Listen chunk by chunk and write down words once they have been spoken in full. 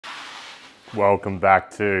Welcome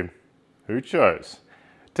back to Hoochos.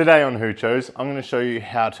 Today on Hoochos, I'm going to show you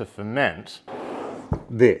how to ferment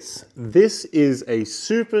this. This is a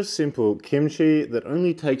super simple kimchi that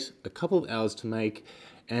only takes a couple of hours to make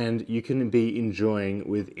and you can be enjoying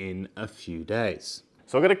within a few days.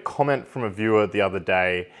 So I got a comment from a viewer the other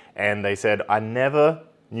day and they said, I never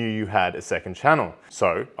knew you had a second channel.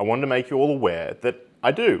 So I wanted to make you all aware that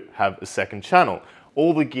I do have a second channel.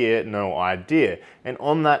 All the gear, no idea. And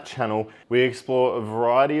on that channel, we explore a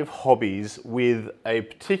variety of hobbies with a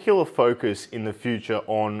particular focus in the future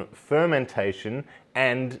on fermentation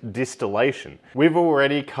and distillation. We've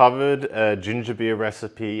already covered a ginger beer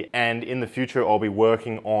recipe, and in the future, I'll be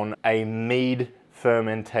working on a mead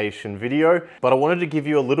fermentation video, but I wanted to give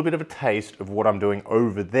you a little bit of a taste of what I'm doing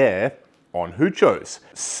over there on Hoochos.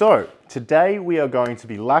 So today we are going to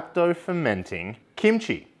be lacto-fermenting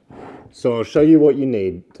kimchi. So I'll show you what you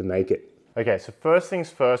need to make it. Okay, so first things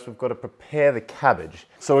first, we've got to prepare the cabbage.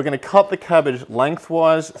 So we're going to cut the cabbage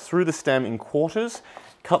lengthwise through the stem in quarters,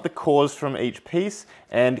 cut the cores from each piece,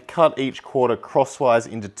 and cut each quarter crosswise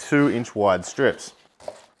into 2-inch wide strips.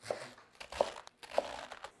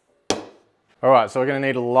 All right, so we're going to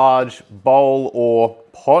need a large bowl or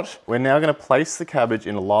pot. We're now going to place the cabbage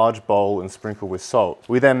in a large bowl and sprinkle with salt.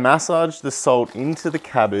 We then massage the salt into the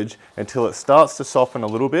cabbage until it starts to soften a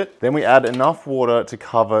little bit. Then we add enough water to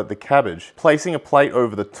cover the cabbage. Placing a plate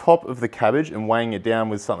over the top of the cabbage and weighing it down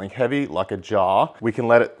with something heavy like a jar, we can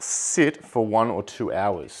let it sit for 1 or 2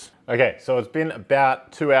 hours. Okay, so it's been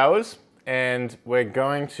about 2 hours and we're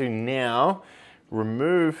going to now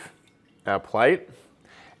remove our plate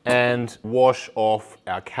and wash off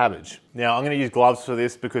our cabbage. Now I'm going to use gloves for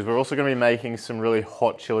this because we're also going to be making some really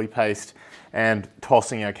hot chili paste and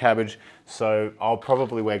tossing our cabbage. So I'll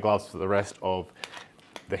probably wear gloves for the rest of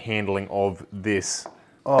the handling of this.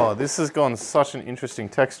 Oh, this has gone such an interesting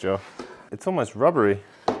texture. It's almost rubbery.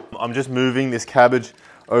 I'm just moving this cabbage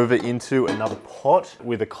over into another pot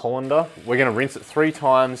with a colander. We're going to rinse it 3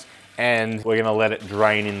 times and we're going to let it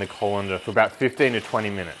drain in the colander for about 15 to 20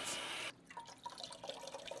 minutes.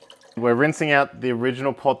 We're rinsing out the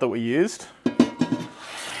original pot that we used.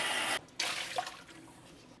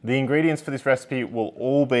 The ingredients for this recipe will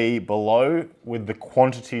all be below with the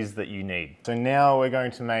quantities that you need. So now we're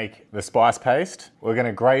going to make the spice paste. We're going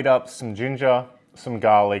to grate up some ginger, some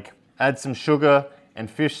garlic, add some sugar and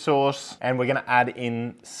fish sauce, and we're going to add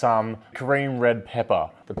in some Korean red pepper.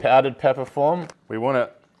 The powdered pepper form, we want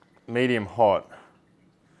it medium hot.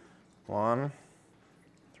 1,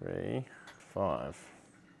 3, 5.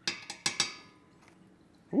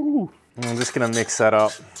 Ooh. I'm just gonna mix that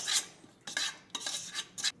up.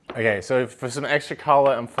 Okay, so for some extra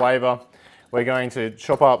color and flavor, we're going to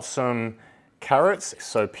chop up some carrots.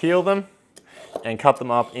 So peel them and cut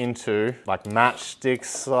them up into like matchstick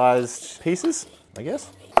sized pieces, I guess.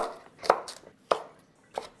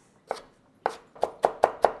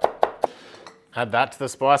 Add that to the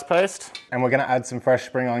spice paste. And we're gonna add some fresh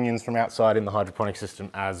spring onions from outside in the hydroponic system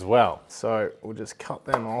as well. So we'll just cut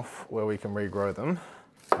them off where we can regrow them.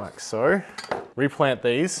 Like so. Replant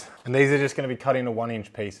these, and these are just going to be cut into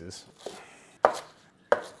 1-inch pieces.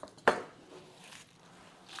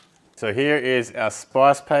 So here is our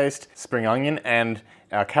spice paste, spring onion, and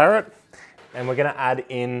our carrot. And we're going to add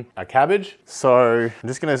in our cabbage. So I'm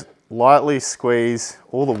just going to lightly squeeze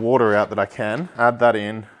all the water out that I can. Add that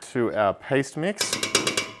in to our paste mix,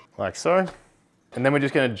 like so. And then we're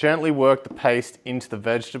just going to gently work the paste into the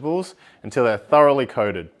vegetables until they're thoroughly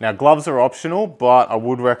coated. Now gloves are optional, but I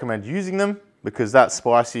would recommend using them because that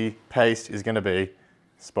spicy paste is going to be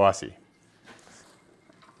spicy.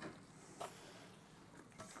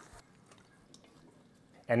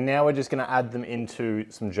 And now we're just going to add them into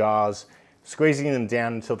some jars, squeezing them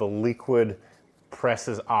down until the liquid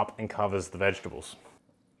presses up and covers the vegetables.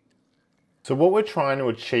 So what we're trying to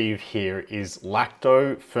achieve here is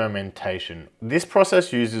lacto-fermentation. This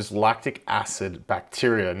process uses lactic acid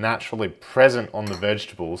bacteria naturally present on the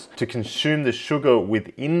vegetables to consume the sugar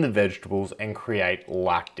within the vegetables and create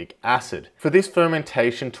lactic acid. For this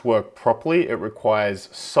fermentation to work properly, it requires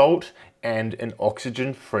salt and an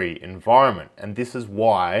oxygen-free environment. And this is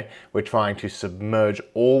why we're trying to submerge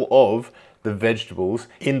all of the vegetables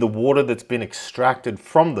in the water that's been extracted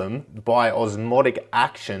from them by osmotic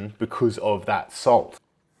action because of that salt.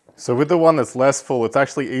 So with the one that's less full, it's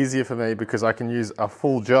actually easier for me because I can use a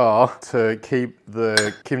full jar to keep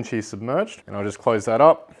the kimchi submerged. And I'll just close that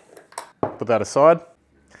up, put that aside.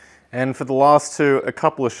 And for the last two, a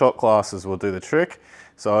couple of shot glasses will do the trick.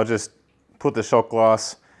 So I'll just put the shot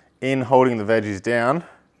glass in holding the veggies down.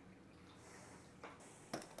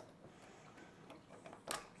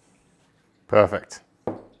 Perfect.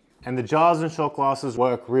 And the jars and shot glasses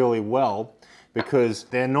work really well because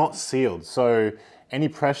they're not sealed. So any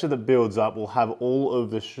pressure that builds up will have all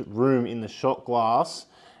of the room in the shot glass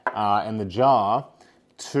and the jar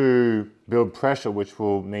to build pressure, which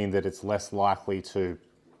will mean that it's less likely to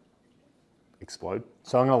explode.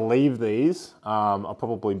 So I'm gonna leave these. I'll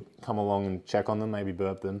probably come along and check on them, maybe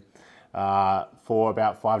burp them, for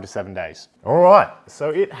about 5 to 7 days. All right,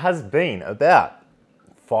 so it has been about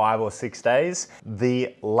 5 or 6 days.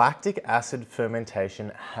 The lactic acid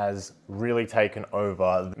fermentation has really taken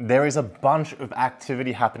over. There is a bunch of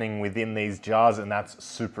activity happening within these jars, and that's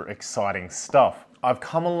super exciting stuff. I've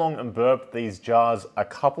come along and burped these jars a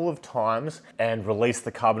couple of times and released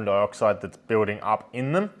the carbon dioxide that's building up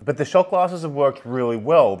in them. But the shot glasses have worked really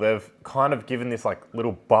well. They've kind of given this like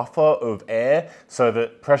little buffer of air so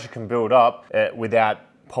that pressure can build up without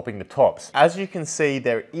popping the tops. As you can see,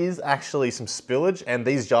 there is actually some spillage and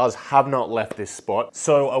these jars have not left this spot.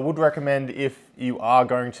 So I would recommend, if you are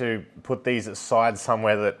going to put these aside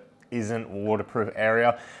somewhere that isn't a waterproof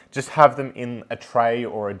area, just have them in a tray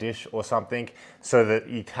or a dish or something so that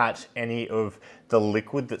you catch any of the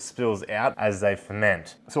liquid that spills out as they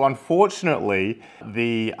ferment. So unfortunately,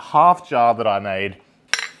 the half jar that I made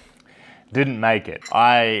didn't make it.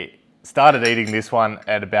 I started eating this one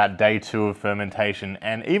at about day 2 of fermentation,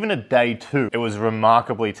 and even at day 2, it was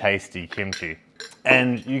remarkably tasty kimchi.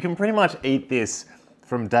 And you can pretty much eat this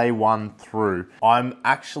from day 1 through. I'm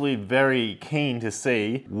actually very keen to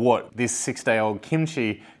see what this 6-day-old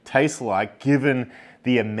kimchi tastes like, given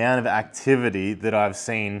the amount of activity that I've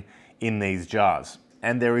seen in these jars.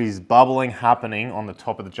 And there is bubbling happening on the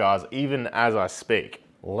top of the jars even as I speak.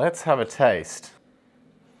 Let's have a taste.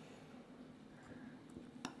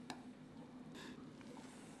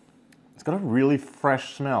 It's got a really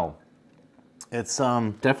fresh smell. It's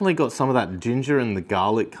definitely got some of that ginger and the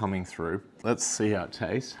garlic coming through. Let's see how it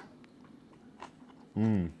tastes.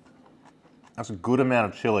 That's a good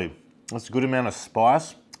amount of chili. That's a good amount of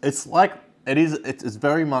spice. It's like, it's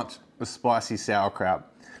very much a spicy sauerkraut,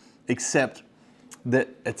 except that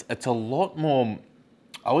it's a lot more,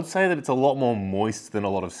 I would say that it's a lot more moist than a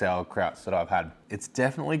lot of sauerkrauts that I've had. It's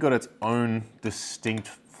definitely got its own distinct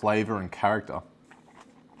flavor and character.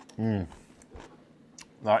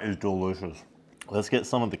 That is delicious. Let's get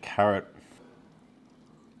some of the carrot.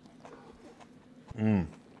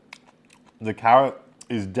 The carrot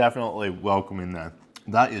is definitely welcome in there.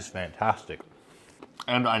 That is fantastic.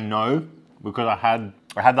 And I know, because I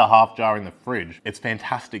had the half jar in the fridge, it's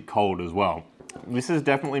fantastic cold as well. This is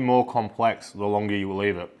definitely more complex the longer you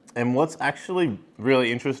leave it. And what's actually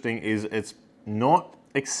really interesting is it's not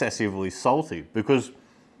excessively salty, because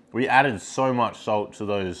we added so much salt to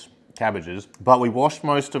those cabbages, but we washed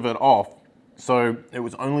most of it off. So it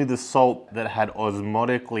was only the salt that had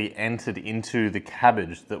osmotically entered into the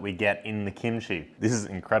cabbage that we get in the kimchi. This is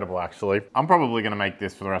incredible, actually. I'm probably gonna make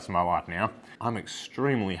this for the rest of my life now. I'm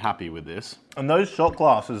extremely happy with this. And those shot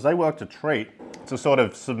glasses, they worked a treat to sort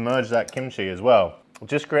of submerge that kimchi as well. It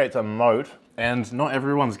just creates a moat, and not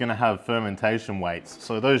everyone's gonna have fermentation weights.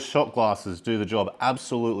 So those shot glasses do the job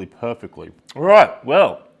absolutely perfectly. All right,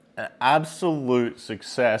 well, an absolute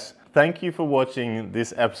success. Thank you for watching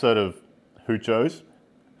this episode of Hoochos.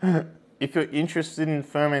 If you're interested in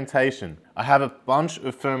fermentation, I have a bunch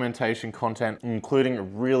of fermentation content, including a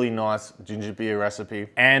really nice ginger beer recipe,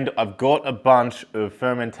 and I've got a bunch of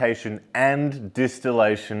fermentation and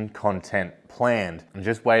distillation content planned. I'm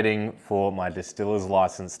just waiting for my distiller's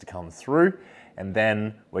license to come through, and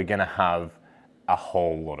then we're gonna have a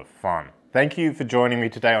whole lot of fun. Thank you for joining me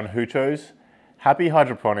today on Hoochos. Happy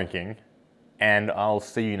hydroponicking, and I'll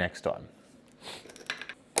see you next time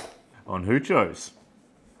on Hoochos.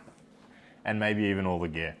 And maybe even all the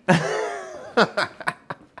gear.